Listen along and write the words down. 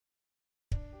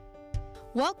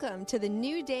Welcome to the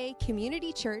New Day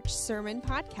Community Church Sermon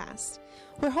Podcast.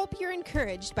 We hope you're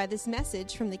encouraged by this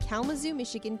message from the Kalamazoo,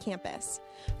 Michigan campus.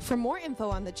 For more info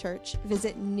on the church,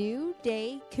 visit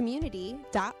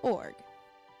newdaycommunity.org.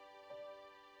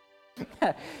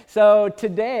 So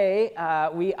today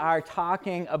we are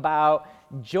talking about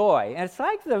joy. And it's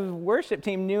like the worship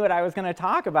team knew what I was going to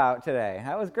talk about today.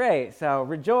 That was great. So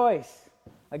rejoice.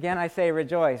 Again, I say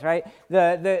rejoice, right?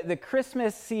 The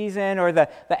Christmas season or the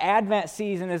Advent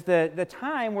season is the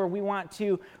time where we want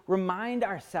to remind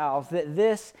ourselves that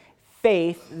this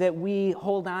faith that we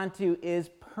hold on to is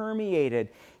permeated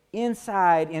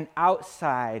inside and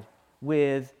outside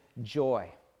with joy.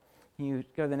 Can you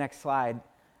go to the next slide?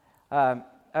 A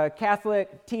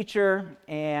Catholic teacher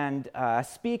and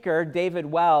speaker, David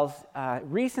Wells,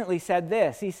 recently said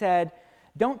this. He said,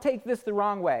 "Don't take this the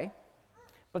wrong way,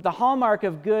 but the hallmark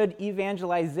of good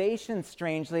evangelization,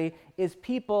 strangely, is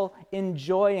people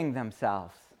enjoying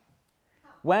themselves.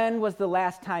 When was the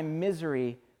last time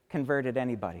misery converted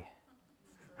anybody?"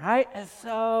 Right? It's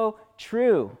so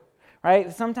true, right?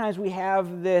 Sometimes we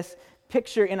have this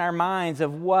picture in our minds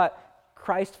of what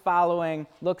Christ following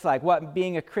looks like, what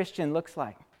being a Christian looks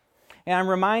like. And I'm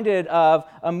reminded of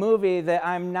a movie that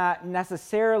I'm not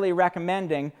necessarily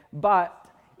recommending, but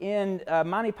in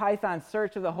Monty Python's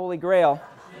Search of the Holy Grail,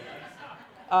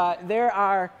 there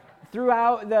are,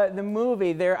 throughout the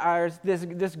movie, there are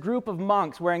this group of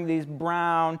monks wearing these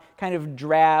brown, kind of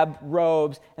drab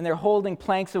robes, and they're holding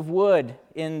planks of wood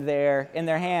in their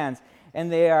hands. And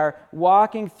they are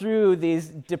walking through these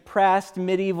depressed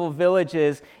medieval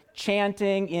villages,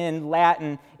 chanting in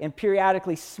Latin and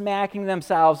periodically smacking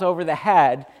themselves over the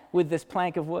head with this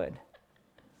plank of wood.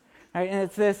 Right? And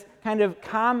it's this kind of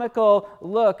comical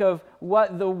look of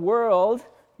what the world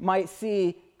might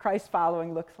see Christ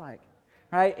following looks like.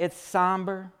 Right? It's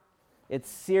somber, it's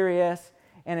serious,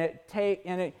 and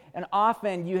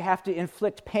often you have to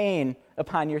inflict pain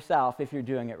upon yourself if you're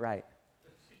doing it right.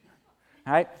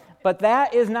 Right? But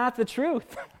that is not the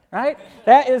truth. Right?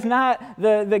 That is not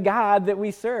the God that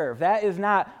we serve. That is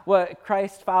not what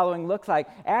Christ following looks like.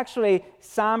 Actually,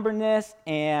 somberness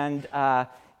and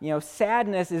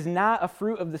sadness is not a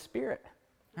fruit of the Spirit.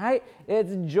 Right?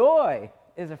 It's joy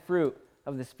is a fruit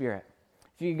of the Spirit.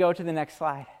 If you go to the next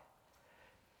slide.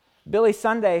 Billy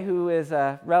Sunday, who is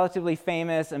a relatively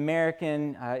famous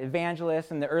American evangelist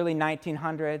in the early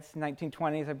 1900s,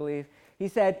 1920s, I believe, he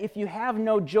said, "If you have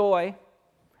no joy,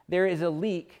 there is a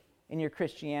leak in your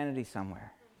Christianity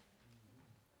somewhere."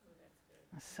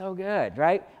 That's so good,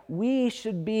 right? We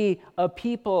should be a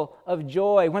people of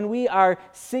joy. When we are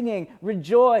singing,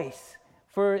 "Rejoice,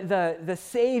 for the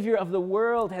Savior of the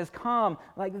world has come,"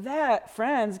 like that,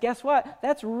 friends, guess what?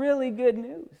 That's really good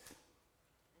news.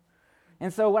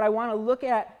 And so what I want to look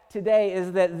at today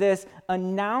is that this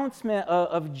announcement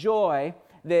of joy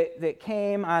that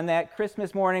came on that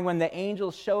Christmas morning when the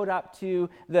angels showed up to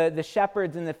the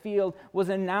shepherds in the field was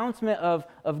an announcement of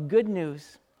good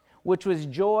news, which was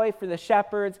joy for the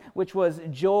shepherds, which was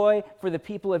joy for the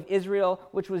people of Israel,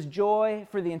 which was joy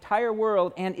for the entire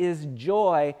world, and is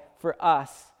joy for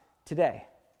us today.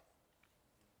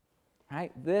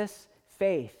 Right? This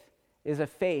faith is a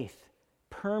faith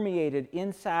permeated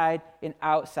inside and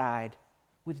outside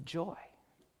with joy.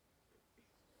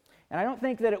 And I don't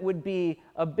think that it would be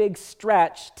a big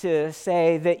stretch to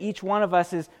say that each one of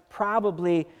us is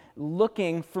probably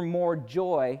looking for more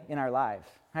joy in our lives.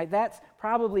 Right? That's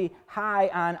probably high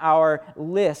on our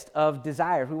list of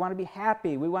desires. We want to be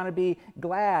happy, we want to be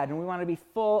glad, and we want to be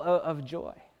full of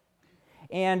joy.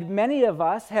 And many of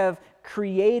us have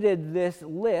created this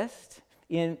list.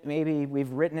 Maybe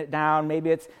we've written it down, maybe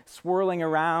it's swirling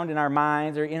around in our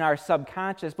minds or in our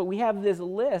subconscious, but we have this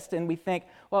list and we think,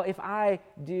 well, if I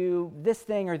do this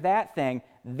thing or that thing,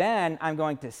 then I'm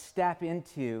going to step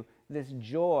into this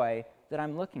joy that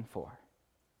I'm looking for.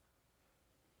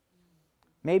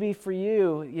 Maybe for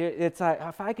you, it's like,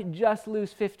 if I could just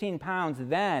lose 15 pounds,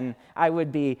 then I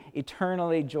would be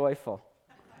eternally joyful.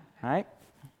 Right?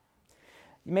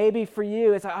 Maybe for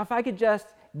you, it's like, if I could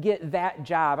just get that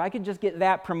job, I could just get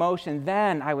that promotion,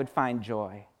 then I would find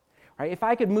joy. Right? If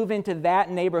I could move into that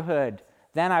neighborhood,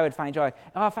 then I would find joy.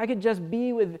 Oh, if I could just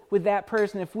be with that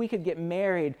person, if we could get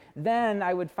married, then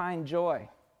I would find joy.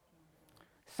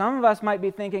 Some of us might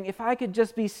be thinking, if I could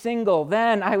just be single,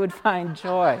 then I would find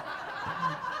joy.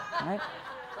 Right?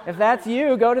 If that's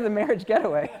you, go to the marriage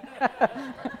getaway.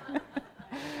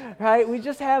 Right? We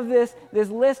just have this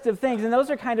list of things, and those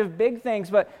are kind of big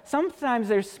things, but sometimes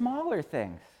there's smaller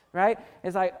things, right?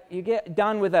 It's like you get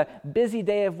done with a busy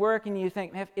day of work, and you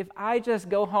think, if I just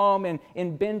go home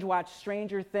and binge watch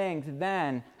Stranger Things,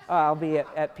 then I'll be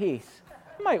at peace.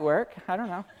 might work. I don't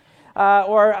know.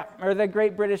 Or the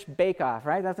Great British Bake Off,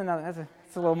 right? That's a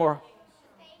little more.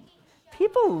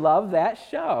 People love that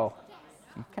show.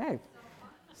 Okay.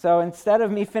 So instead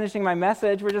of me finishing my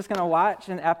message, we're just going to watch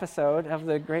an episode of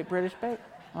the Great British Bake.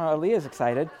 Oh, Leah's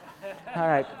excited. All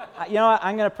right. You know what?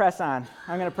 I'm going to press on.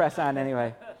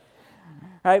 Anyway.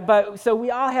 All right, but so we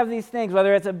all have these things,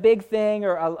 whether it's a big thing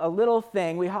or a little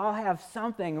thing, we all have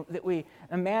something that we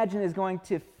imagine is going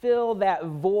to fill that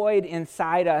void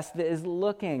inside us that is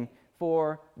looking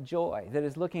for joy, that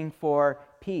is looking for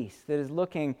peace, that is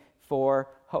looking for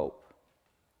hope.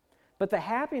 But the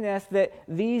happiness that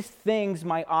these things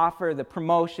might offer, the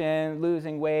promotion,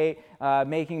 losing weight,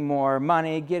 making more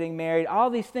money, getting married,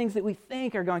 all these things that we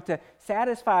think are going to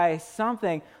satisfy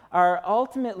something are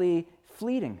ultimately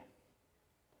fleeting.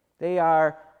 They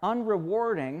are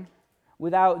unrewarding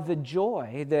without the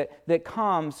joy that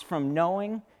comes from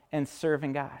knowing and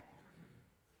serving God.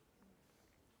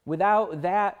 Without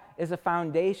that as a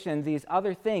foundation, these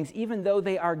other things, even though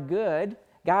they are good,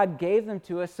 God gave them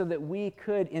to us so that we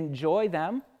could enjoy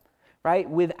them, right?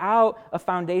 Without a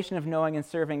foundation of knowing and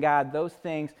serving God, those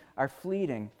things are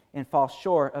fleeting and fall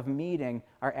short of meeting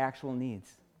our actual needs.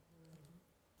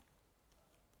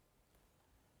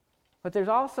 But there's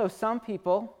also some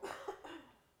people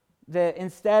that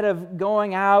instead of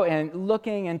going out and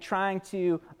looking and trying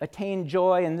to attain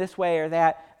joy in this way or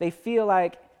that, they feel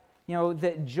like,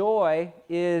 that joy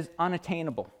is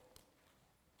unattainable.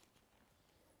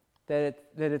 That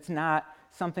it's not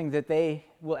something that they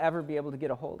will ever be able to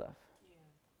get a hold of.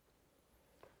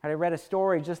 Yeah. I read a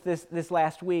story just this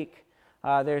last week.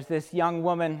 There's this young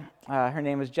woman, her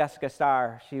name was Jessica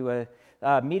Starr. She was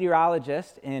a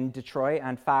meteorologist in Detroit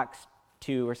on Fox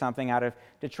 2 or something out of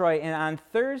Detroit. And on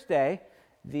Thursday,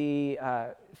 the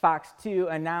Fox 2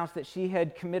 announced that she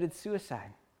had committed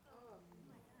suicide.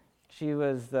 She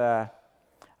was a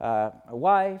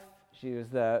wife. She was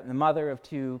the mother of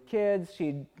 2 kids.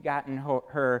 She'd gotten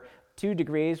her 2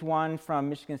 degrees, one from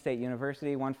Michigan State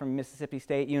University, one from Mississippi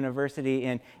State University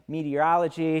in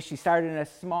meteorology. She started in a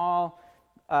small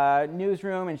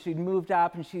newsroom, and she'd moved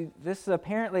up, and this is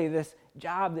apparently this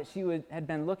job that she had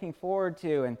been looking forward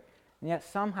to, and yet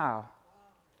somehow,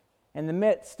 in the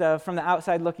midst of, from the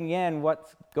outside looking in,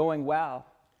 what's going well,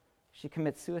 she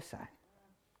commits suicide.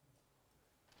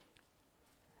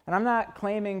 And I'm not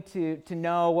claiming to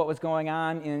know what was going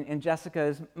on in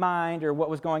Jessica's mind or what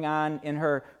was going on in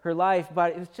her life,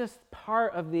 but it was just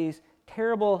part of these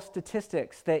terrible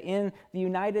statistics that in the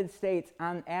United States,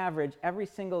 on average, every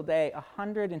single day,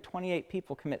 128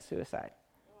 people commit suicide.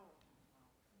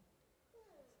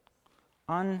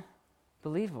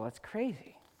 Unbelievable. It's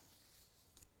crazy.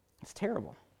 It's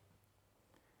terrible.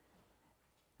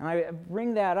 And I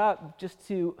bring that up just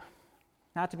to,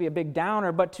 not to be a big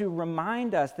downer, but to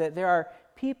remind us that there are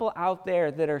people out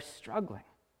there that are struggling,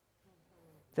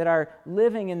 that are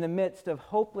living in the midst of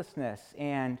hopelessness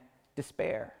and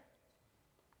despair.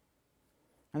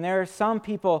 And there are some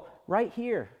people right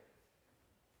here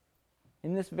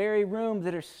in this very room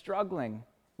that are struggling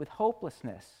with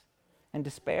hopelessness and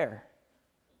despair.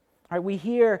 All right, we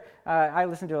hear, I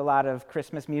listen to a lot of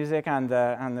Christmas music on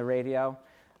the radio.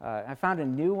 I found a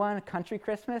new one, Country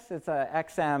Christmas. It's a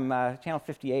XM, channel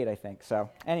 58, I think. So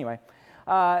anyway,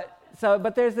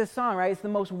 but there's this song, right? It's the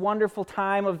most wonderful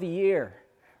time of the year,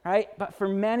 right? But for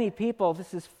many people,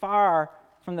 this is far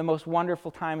from the most wonderful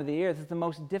time of the year. This is the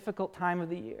most difficult time of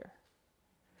the year.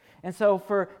 And so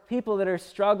for people that are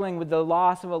struggling with the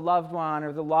loss of a loved one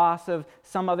or the loss of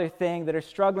some other thing, that are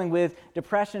struggling with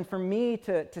depression, for me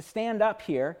to stand up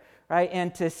here, right,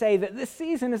 and to say that this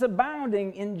season is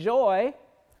abounding in joy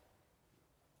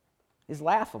is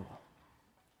laughable.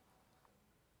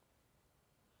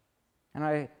 And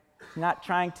I'm not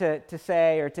trying to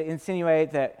say or to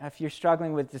insinuate that if you're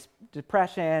struggling with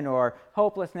depression or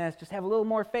hopelessness, just have a little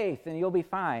more faith and you'll be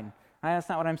fine. Right? That's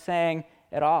not what I'm saying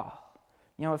at all.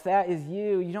 If that is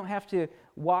you, you don't have to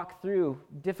walk through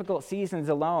difficult seasons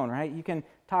alone, right? You can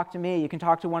talk to me. You can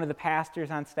talk to one of the pastors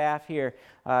on staff here.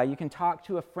 You can talk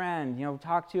to a friend.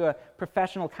 Talk to a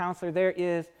professional counselor. There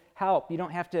is help. You don't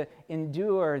have to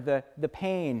endure the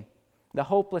pain, the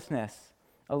hopelessness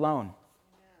alone.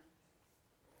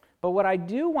 But what I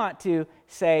do want to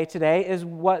say today is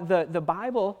what the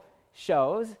Bible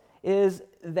shows is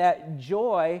that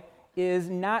joy is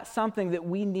not something that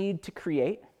we need to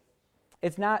create.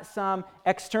 It's not some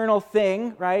external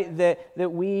thing, right,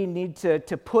 that we need to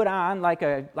put on like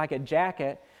a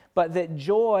jacket, but that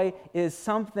joy is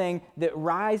something that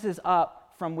rises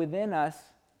up from within us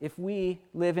if we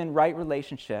live in right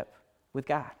relationship with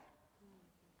God.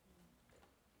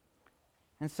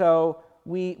 And so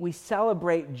we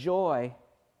celebrate joy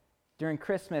during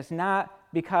Christmas, not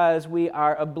because we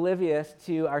are oblivious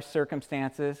to our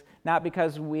circumstances, not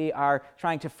because we are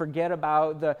trying to forget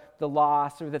about the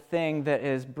loss or the thing that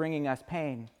is bringing us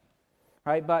pain,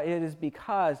 right? But it is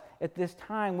because at this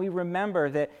time we remember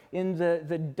that in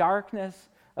the darkness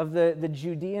of the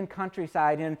Judean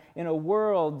countryside, in a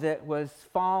world that was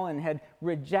fallen, had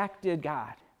rejected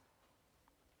God,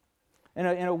 in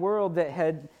a world that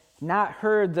had not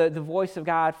heard the voice of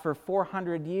God for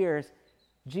 400 years,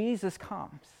 Jesus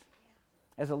comes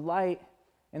as a light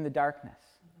in the darkness.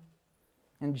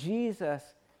 And Jesus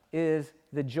is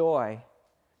the joy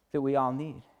that we all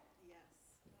need. Yes.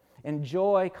 And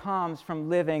joy comes from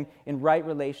living in right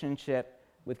relationship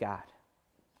with God,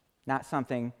 not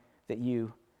something that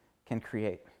you can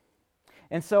create.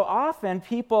 And so often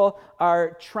people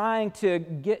are trying to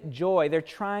get joy. They're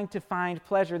trying to find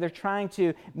pleasure. They're trying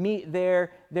to meet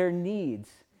their needs.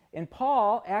 And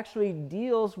Paul actually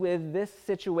deals with this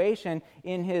situation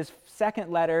in his second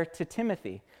letter to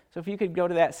Timothy. So if you could go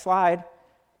to that slide.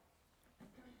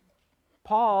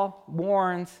 Paul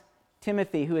warns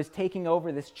Timothy, who is taking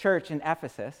over this church in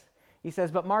Ephesus. He says,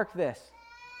 "But mark this,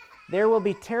 there will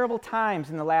be terrible times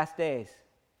in the last days.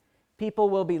 People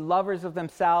will be lovers of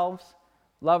themselves,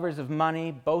 lovers of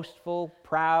money, boastful,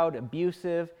 proud,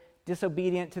 abusive,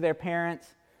 disobedient to their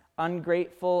parents,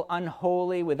 ungrateful,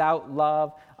 unholy, without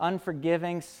love,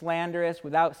 unforgiving, slanderous,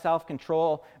 without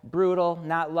self-control, brutal,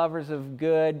 not lovers of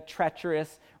good,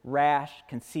 treacherous, rash,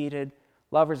 conceited,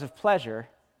 lovers of pleasure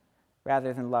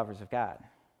rather than lovers of God."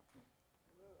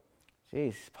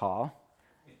 Jeez, Paul.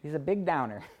 He's a big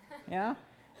downer.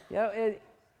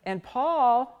 And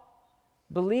Paul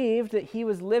believed that he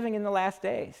was living in the last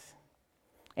days.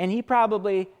 And he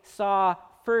probably saw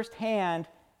firsthand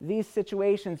these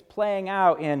situations playing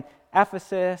out in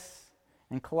Ephesus,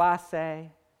 and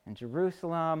Colossae, and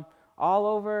Jerusalem, all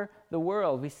over the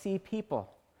world. We see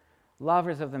people,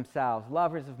 lovers of themselves,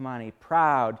 lovers of money,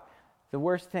 proud, the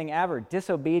worst thing ever,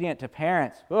 disobedient to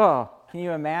parents. Oh, can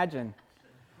you imagine?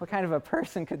 What kind of a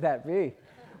person could that be?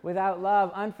 Without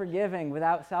love, unforgiving,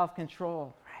 without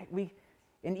self-control, right?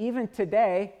 And even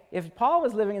today, if Paul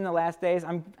was living in the last days,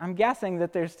 I'm guessing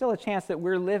that there's still a chance that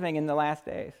we're living in the last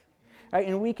days. Right?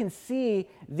 And we can see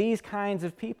these kinds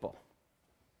of people.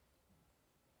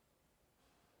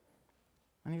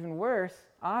 And even worse,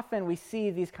 often we see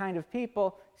these kind of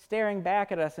people staring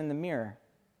back at us in the mirror.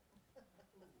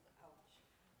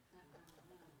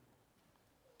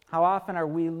 How often are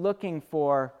we looking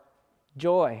for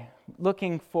joy,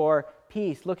 looking for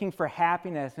peace, looking for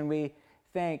happiness, and we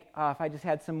think, oh, if I just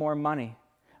had some more money,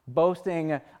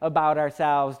 boasting about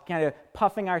ourselves, kind of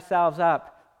puffing ourselves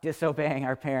up, disobeying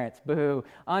our parents, boo,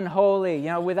 unholy,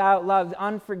 without love,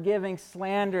 unforgiving,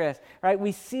 slanderous, right?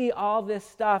 We see all this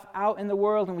stuff out in the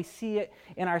world and we see it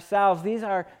in ourselves. These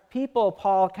are people,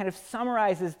 Paul kind of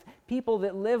summarizes, people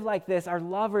that live like this are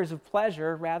lovers of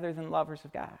pleasure rather than lovers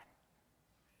of God.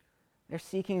 They're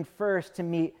seeking first to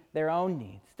meet their own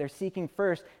needs. They're seeking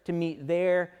first to meet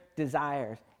their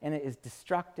desires. And it is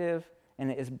destructive,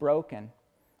 and it is broken,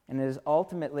 and it is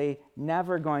ultimately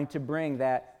never going to bring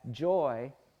that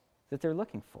joy that they're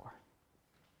looking for.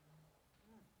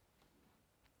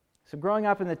 So growing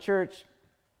up in the church,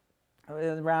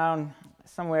 around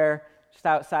somewhere just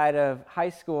outside of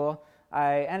high school,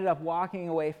 I ended up walking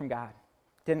away from God.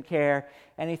 Didn't care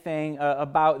anything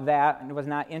about that, and was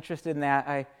not interested in that.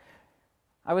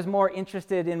 I was more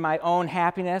interested in my own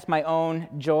happiness, my own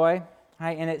joy.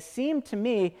 Right? And it seemed to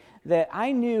me that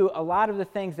I knew a lot of the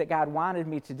things that God wanted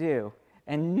me to do,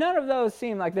 and none of those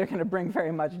seemed like they're going to bring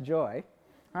very much joy.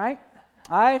 Right?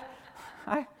 I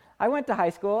went to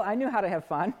high school. I knew how to have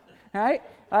fun. Right?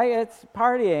 It's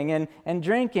partying and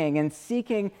drinking and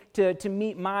seeking to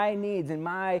meet my needs and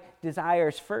my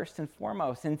desires first and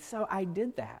foremost. And so I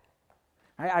did that.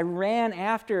 Right? I ran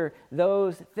after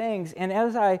those things. And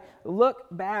as I look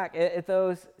back at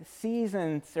those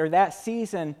seasons, or that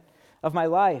season of my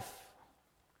life,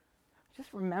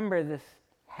 just remember this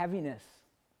heaviness,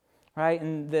 right,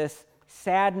 and this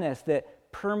sadness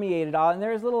that permeated all. And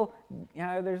there's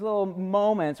little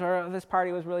moments where this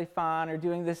party was really fun, or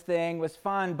doing this thing was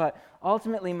fun, but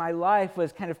ultimately my life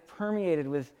was kind of permeated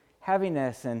with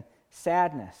heaviness and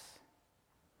sadness.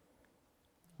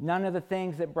 None of the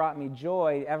things that brought me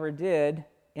joy ever did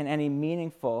in any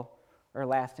meaningful or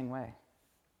lasting way.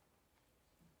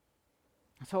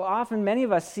 So often, many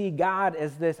of us see God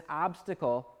as this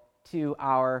obstacle to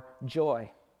our joy,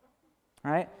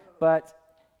 right? But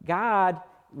God,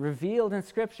 revealed in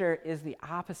Scripture, is the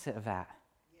opposite of that.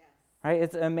 Yes. Right?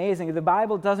 It's amazing. The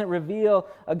Bible doesn't reveal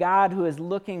a God who is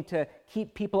looking to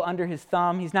keep people under his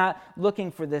thumb. He's not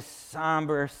looking for this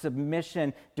somber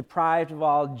submission, deprived of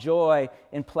all joy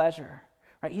and pleasure.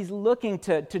 Right? He's looking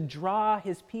to draw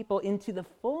his people into the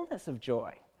fullness of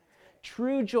joy,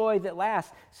 true joy that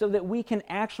lasts, so that we can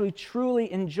actually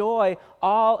truly enjoy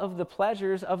all of the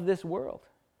pleasures of this world.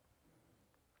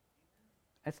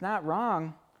 It's not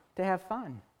wrong to have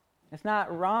fun. It's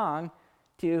not wrong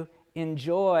to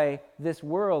enjoy this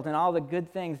world and all the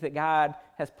good things that God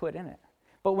has put in it.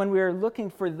 But when we're looking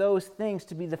for those things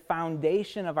to be the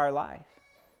foundation of our life,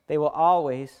 they will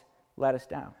always let us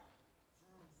down.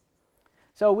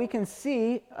 So we can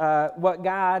see what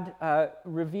God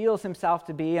reveals himself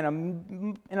to be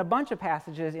in a bunch of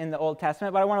passages in the Old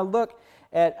Testament, but I want to look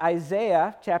at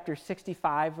Isaiah chapter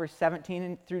 65, verse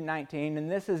 17 through 19,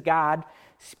 and this is God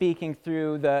speaking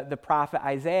through the prophet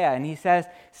Isaiah, and he says,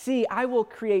 "See, I will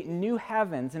create new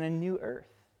heavens and a new earth.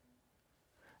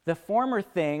 The former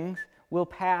things will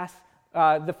pass,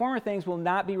 the former things will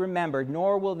not be remembered,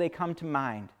 nor will they come to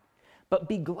mind. But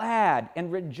be glad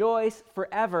and rejoice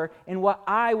forever in what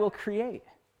I will create.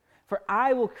 For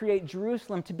I will create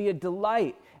Jerusalem to be a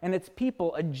delight and its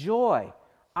people a joy.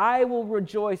 I will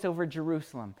rejoice over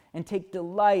Jerusalem and take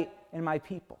delight in my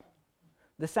people.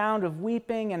 The sound of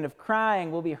weeping and of crying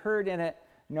will be heard in it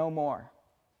no more."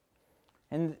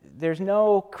 And there's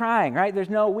no crying, right? There's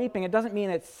no weeping. It doesn't mean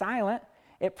it's silent.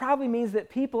 It probably means that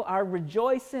people are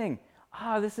rejoicing.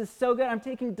 This is so good. I'm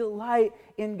taking delight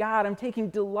in God. I'm taking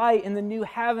delight in the new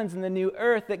heavens and the new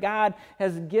earth that God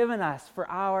has given us for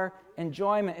our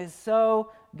enjoyment. It's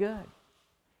so good.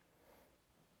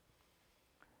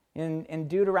 In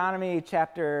Deuteronomy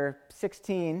chapter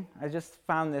 16, I just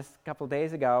found this a couple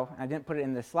days ago. I didn't put it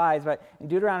in the slides, but in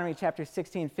Deuteronomy chapter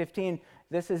 16, 15,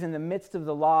 this is in the midst of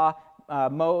the law.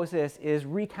 Moses is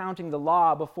recounting the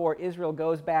law before Israel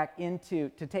goes back to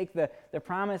take the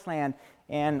promised land.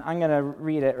 And I'm going to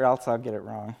read it or else I'll get it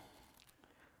wrong.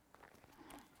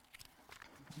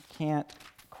 I can't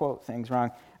quote things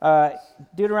wrong.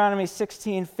 Deuteronomy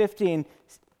 16, 15,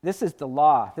 this is the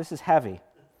law. This is heavy.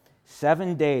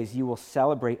 7 days you will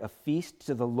celebrate a feast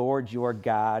to the Lord your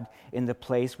God in the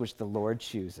place which the Lord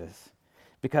chooses,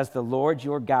 because the Lord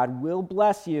your God will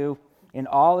bless you in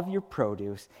all of your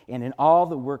produce and in all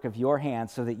the work of your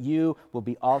hands, so that you will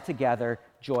be altogether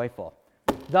joyful.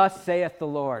 Thus saith the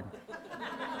Lord.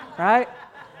 Right?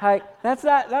 Like, that's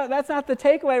not the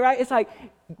takeaway, right? It's like,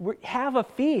 have a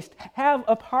feast, have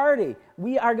a party.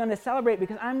 We are going to celebrate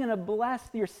because I'm going to bless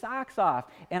your socks off,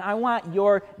 and I want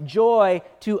your joy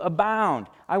to abound.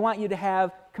 I want you to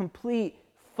have complete,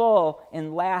 full,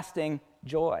 and lasting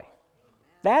joy.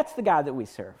 That's the God that we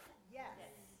serve. Yes.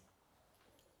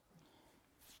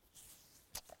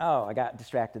 Oh, I got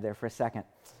distracted there for a second.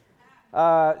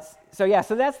 So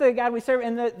that's the God we serve,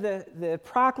 and the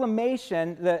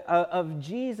proclamation of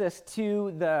Jesus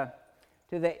to the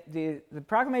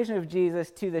proclamation of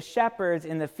Jesus to the shepherds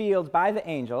in the fields by the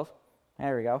angels.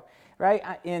 There we go. Right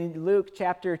in Luke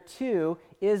chapter 2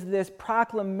 is this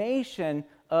proclamation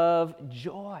of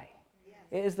joy. Yes.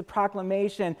 It is the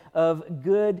proclamation of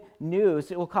good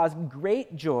news. It will cause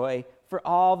great joy for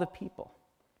all the people,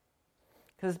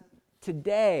 because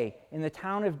today, in the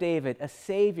town of David, a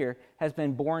Savior has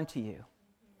been born to you.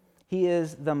 He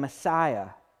is the Messiah,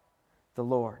 the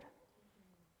Lord.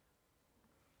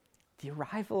 The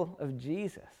arrival of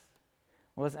Jesus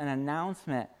was an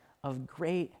announcement of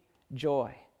great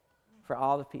joy for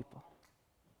all the people,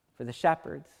 for the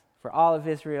shepherds, for all of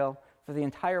Israel, for the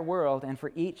entire world, and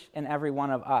for each and every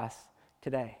one of us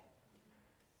today.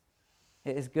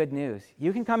 It is good news.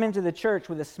 You can come into the church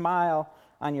with a smile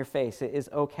on your face. It is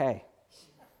okay.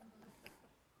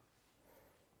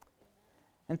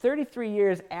 And 33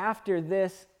 years after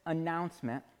this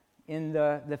announcement in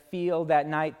the field that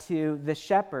night to the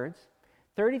shepherds,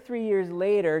 33 years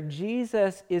later,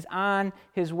 Jesus is on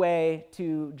his way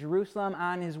to Jerusalem,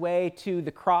 on his way to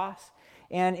the cross.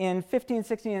 And in 15,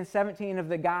 16, and 17 of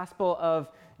the Gospel of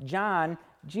John,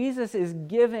 Jesus is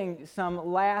giving some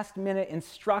last-minute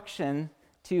instruction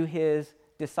to his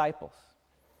disciples.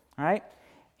 All right?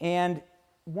 And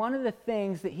one of the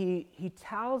things that he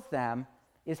tells them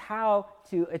is how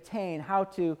to attain, how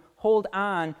to hold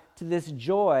on to this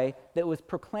joy that was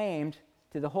proclaimed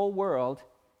to the whole world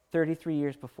 33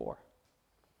 years before.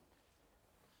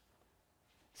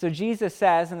 So Jesus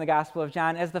says in the Gospel of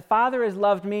John, "As the Father has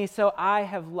loved me, so I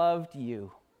have loved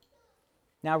you.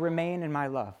 Now remain in my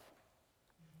love.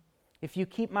 If you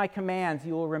keep my commands,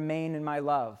 you will remain in my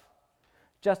love,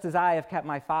 just as I have kept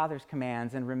my Father's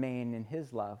commands and remain in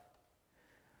his love.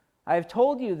 I have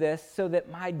told you this so that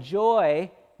my joy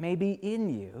may be in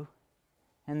you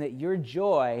and that your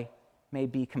joy may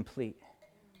be complete.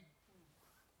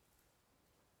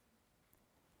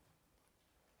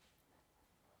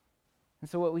 And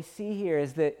so what we see here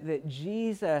is that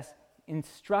Jesus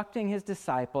instructing his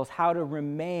disciples how to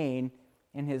remain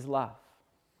in his love.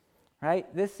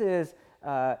 Right? This is,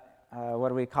 what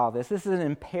do we call this? This is an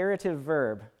imperative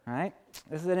verb, right?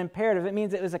 This is an imperative. It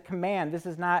means it was a command. This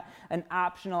is not an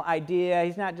optional idea.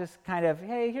 He's not just kind of,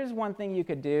 hey, here's one thing you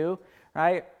could do,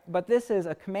 right? But this is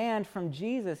a command from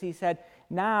Jesus. He said,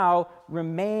 now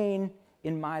remain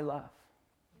in my love.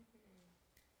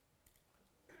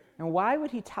 And why would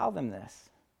he tell them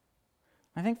this?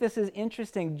 I think this is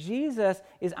interesting. Jesus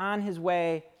is on his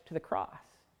way to the cross.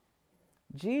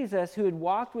 Jesus, who had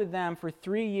walked with them for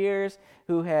 3 years,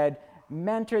 who had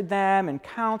mentored them and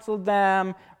counseled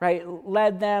them, right,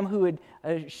 led them, who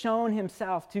had shown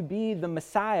himself to be the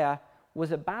Messiah,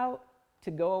 was about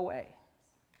to go away.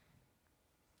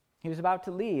 He was about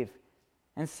to leave.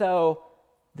 And so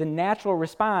the natural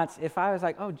response, if I was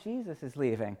like, oh, Jesus is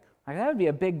leaving, like that would be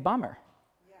a big bummer.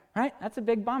 Right? That's a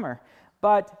big bummer.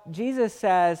 But Jesus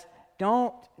says,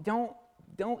 don't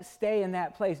stay in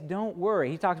that place. Don't worry.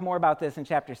 He talks more about this in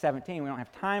chapter 17. We don't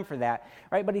have time for that.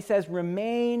 Right? But he says,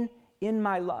 remain in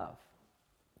my love.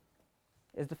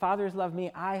 As the Father has loved me,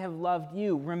 I have loved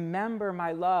you. Remember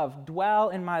my love. Dwell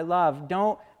in my love.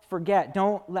 Don't forget.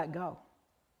 Don't let go.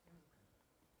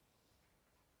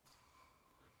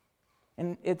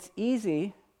 And it's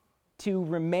easy to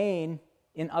remain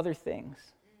in other things.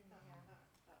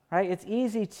 Right? It's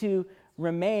easy to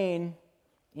remain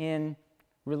in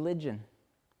religion,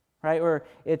 right? Or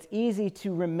it's easy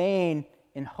to remain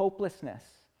in hopelessness.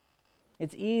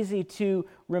 It's easy to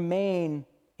remain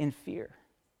in fear.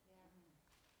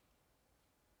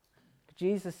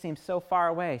 Jesus seems so far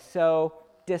away, so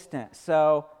distant,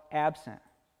 so absent.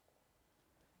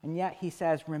 And yet he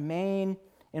says, remain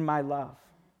in my love.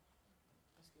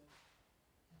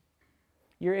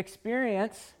 Your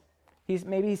experience,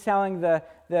 maybe he's telling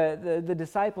the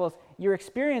disciples, your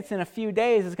experience in a few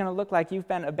days is going to look like you've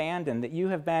been abandoned, that you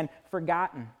have been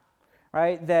forgotten,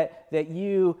 right? That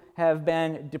you have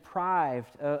been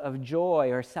deprived of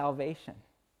joy or salvation.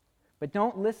 But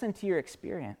don't listen to your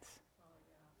experience.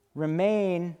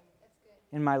 Remain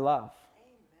in my love.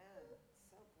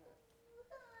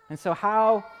 And so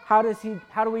how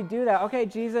do we do that? Okay,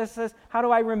 Jesus says, how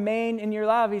do I remain in your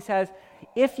love? He says,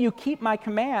 if you keep my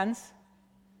commands,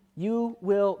 you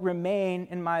will remain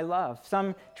in my love.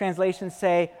 Some translations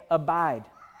say abide,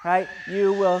 right?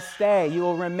 You will stay, you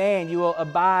will remain, you will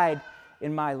abide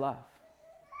in my love.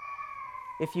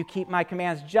 If you keep my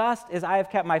commands, just as I have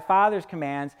kept my Father's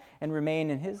commands and remain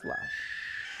in his love,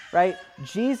 right?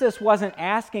 Jesus wasn't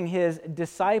asking his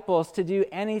disciples to do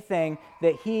anything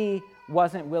that he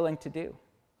wasn't willing to do.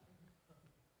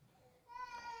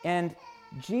 And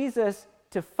Jesus,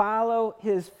 to follow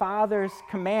his Father's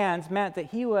commands, meant that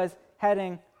he was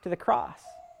heading to the cross.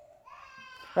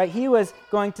 Right? He was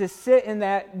going to sit in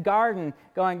that garden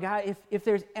going, God, if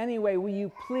there's any way, will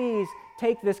you please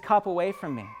take this cup away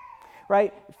from me?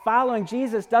 Right? Following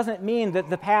Jesus doesn't mean that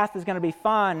the path is going to be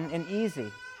fun and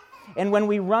easy. And when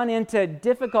we run into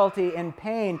difficulty and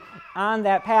pain on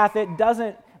that path, it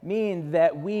doesn't mean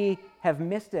that we have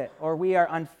missed it, or we are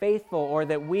unfaithful, or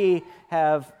that we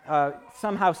have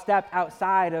somehow stepped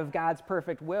outside of God's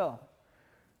perfect will.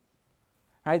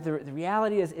 Right? The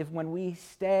reality is, if when we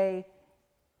stay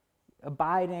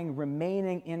abiding,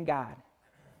 remaining in God,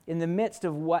 in the midst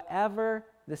of whatever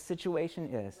the situation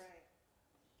is,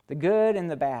 the good and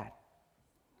the bad,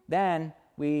 then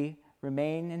we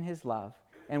remain in his love.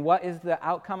 And what is the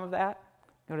outcome of that?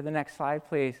 Go to the next slide,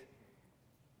 please.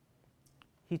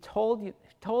 He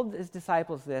told his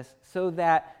disciples this so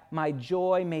that my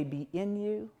joy may be in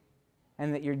you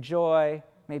and that your joy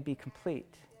may be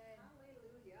complete.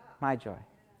 My joy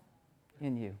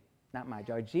in you, not my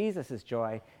joy. Jesus'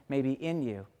 joy may be in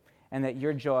you and that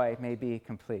your joy may be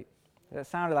complete. It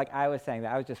sounded like I was saying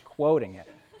that. I was just quoting it.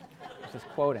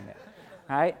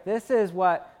 Right? This is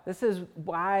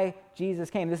why Jesus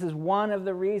came. This is one of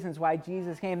the reasons why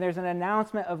Jesus came. There's an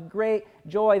announcement of great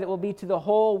joy that will be to the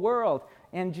whole world.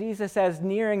 And Jesus says,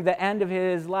 nearing the end of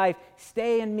his life,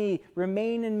 stay in me,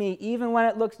 remain in me, even when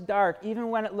it looks dark, even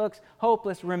when it looks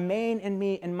hopeless, remain in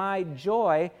me, and my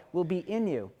joy will be in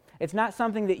you. It's not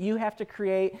something that you have to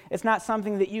create. It's not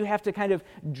something that you have to kind of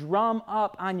drum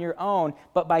up on your own,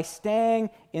 but by staying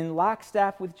in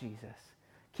lockstep with Jesus,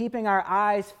 keeping our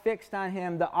eyes fixed on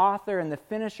him, the author and the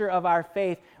finisher of our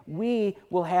faith, we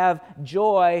will have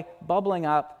joy bubbling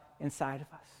up inside of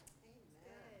us.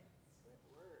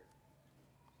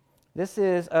 This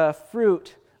is a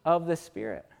fruit of the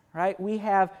Spirit, right? We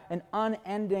have an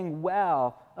unending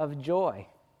well of joy.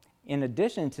 In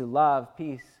addition to love,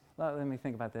 peace, let me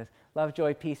think about this. Love,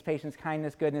 joy, peace, patience,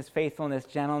 kindness, goodness, faithfulness,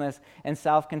 gentleness, and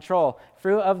self-control.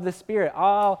 Fruit of the Spirit,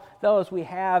 all those we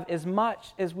have as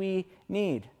much as we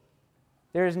need.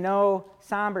 There is no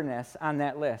somberness on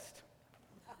that list.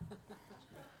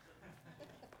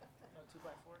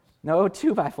 No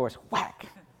 2x4s. Whack.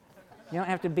 You don't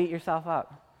have to beat yourself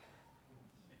up.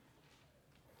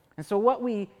 And so what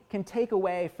we can take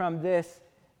away from this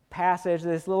passage,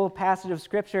 this little passage of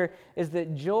Scripture, is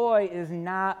that joy is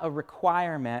not a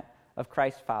requirement of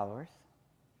Christ's followers,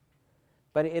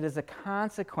 but it is a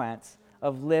consequence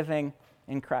of living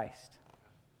in Christ.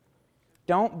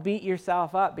 Don't beat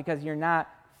yourself up because you're not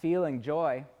feeling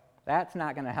joy. That's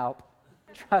not going to help.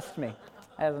 Trust me,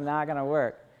 that is not going to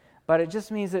work. But it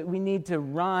just means that we need to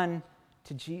run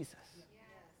to Jesus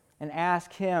and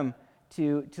ask Him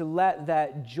to let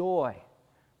that joy,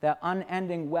 that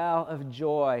unending well of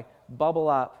joy, bubble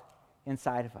up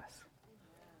inside of us.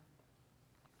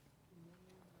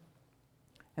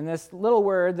 And this little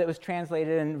word that was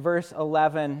translated in verse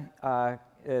 11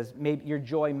 is, your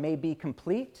joy may be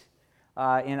complete.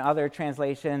 In other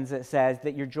translations, it says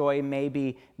that your joy may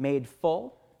be made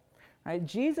full. Right?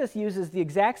 Jesus uses the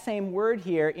exact same word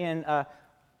here in an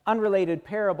unrelated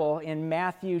parable in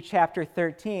Matthew chapter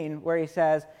 13, where he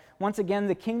says, once again,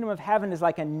 the kingdom of heaven is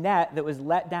like a net that was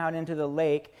let down into the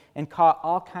lake and caught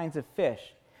all kinds of fish.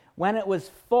 When it was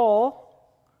full,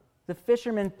 the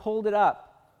fishermen pulled it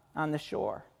up on the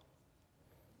shore.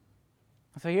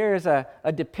 So here's a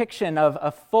depiction of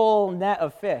a full net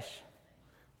of fish.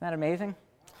 Isn't that amazing?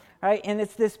 Right? And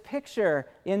it's this picture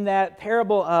in that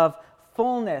parable of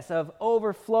fullness, of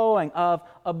overflowing, of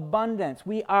abundance.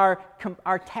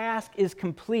 Our task is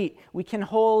complete. We can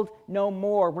hold no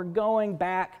more. We're going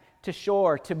back to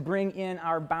shore to bring in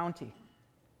our bounty.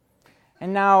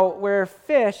 And now, where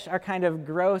fish are kind of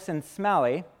gross and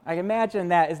smelly, I imagine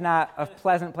that is not a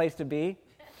pleasant place to be.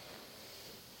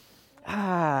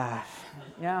 My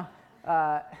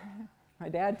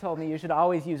dad told me you should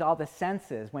always use all the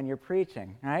senses when you're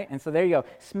preaching, right? And so there you go.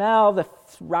 Smell the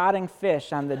rotting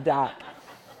fish on the dock.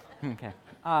 Okay.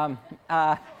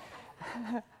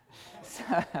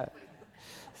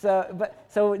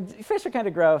 So fish are kind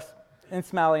of gross and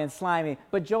smelly and slimy,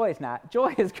 but joy is not.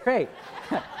 Joy is great.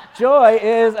 Joy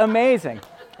is amazing.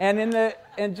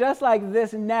 And just like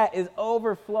this net is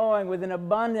overflowing with an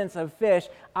abundance of fish,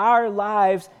 our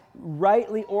lives,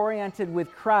 rightly oriented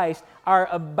with Christ, are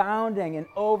abounding and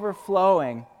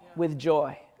overflowing with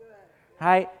joy.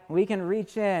 Right? We can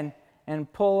reach in and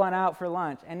pull one out for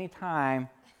lunch anytime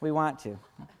we want to.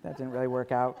 That didn't really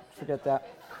work out. Forget that.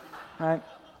 Right?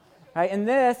 And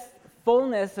this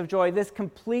fullness of joy, this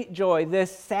complete joy,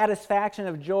 this satisfaction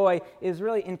of joy is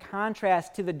really in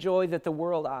contrast to the joy that the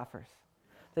world offers.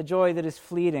 The joy that is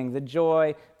fleeting, the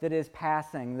joy that is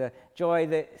passing, the joy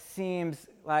that seems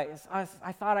like, I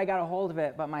thought I got a hold of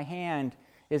it, but my hand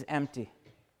is empty.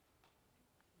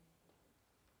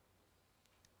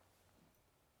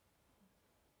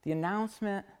 The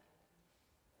announcement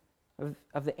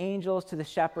of the angels to the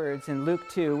shepherds in Luke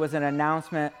 2 was an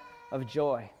announcement of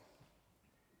joy.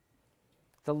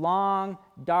 The long,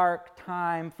 dark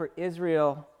time for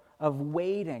Israel of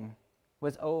waiting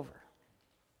was over.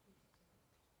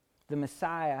 The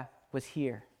Messiah was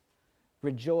here.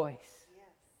 Rejoice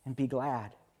and be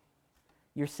glad.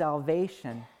 Your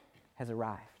salvation has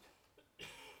arrived.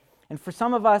 And for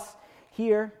some of us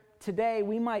here today,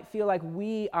 we might feel like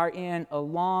we are in a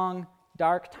long,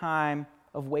 dark time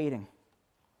of waiting.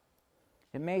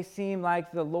 It may seem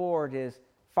like the Lord is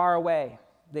far away,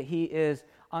 that He is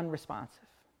unresponsive.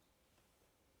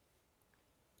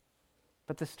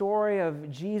 But the story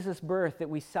of Jesus' birth that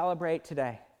we celebrate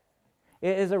today,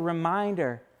 it is a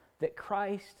reminder that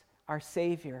Christ, our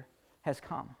Savior, has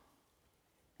come.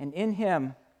 And in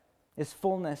Him is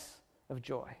fullness of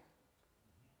joy.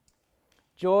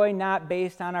 Joy not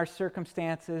based on our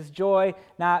circumstances, joy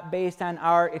not based on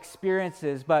our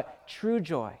experiences, but true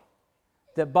joy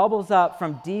that bubbles up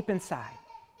from deep inside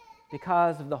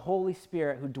because of the Holy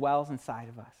Spirit who dwells inside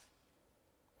of us.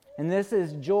 And this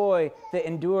is joy that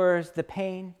endures the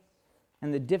pain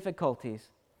and the difficulties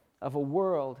of a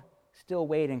world still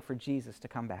waiting for Jesus to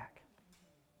come back.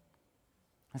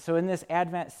 And so in this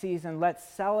Advent season, let's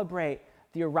celebrate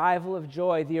the arrival of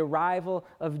joy, the arrival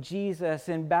of Jesus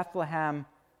in Bethlehem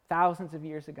thousands of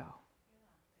years ago.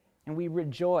 And we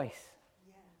rejoice.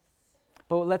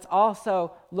 But let's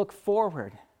also look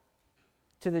forward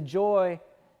to the joy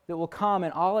that will come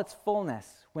in all its fullness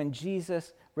when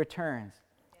Jesus returns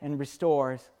and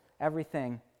restores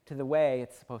everything to the way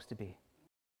it's supposed to be.